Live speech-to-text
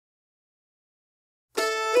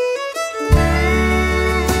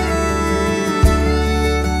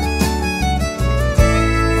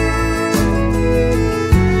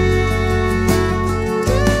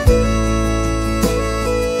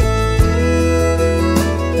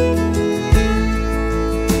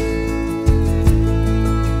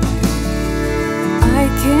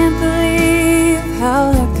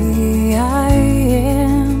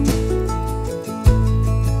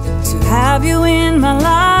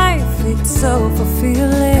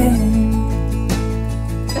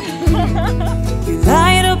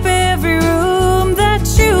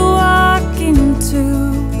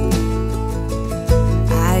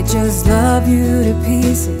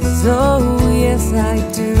oh yes I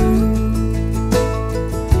do.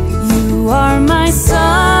 You are my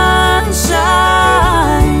sunshine,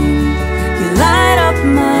 you light up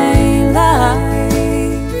my life.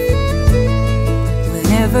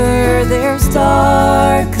 Whenever there's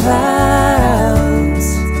dark clouds,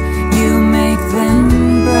 you make them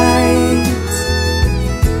bright.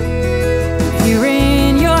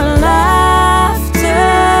 Hearing your laughter,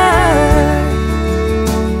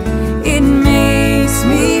 it makes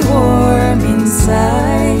me warm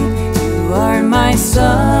inside. You are my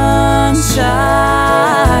sunshine,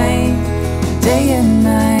 day and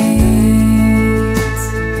night.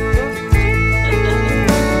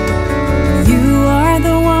 You are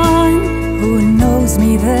the one who knows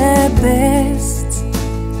me the best,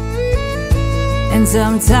 and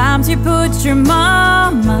sometimes you put your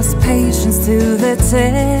mama's patience to the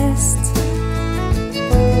test.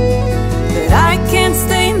 But I can't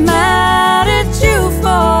stay mad at you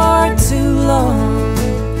for too long.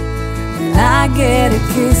 And I get a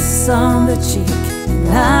kiss on the cheek, and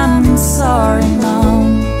I'm sorry,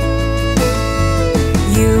 Mom.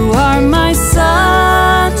 You are my sunshine,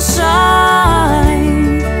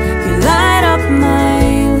 you light up my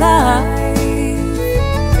life.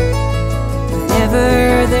 Whenever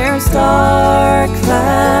there's dark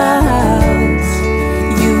clouds,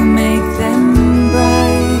 you make them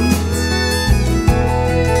bright.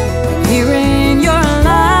 Hearing your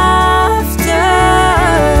laughter,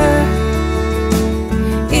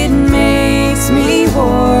 it makes me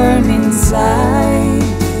warm inside.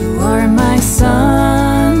 You are my sunshine,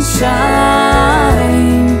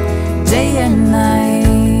 day and night.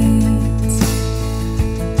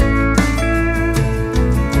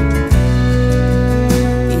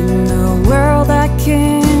 In a world that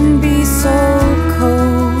can be so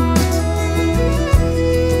cold,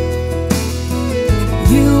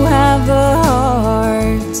 you have a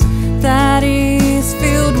heart that is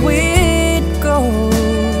filled with gold.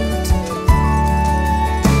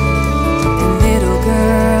 And little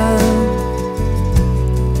girl,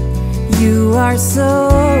 you are so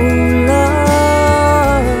loved.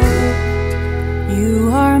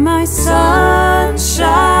 You are my sunshine,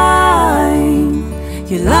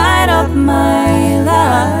 you light up my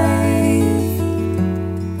life.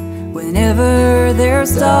 Whenever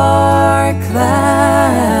there's dark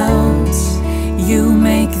clouds,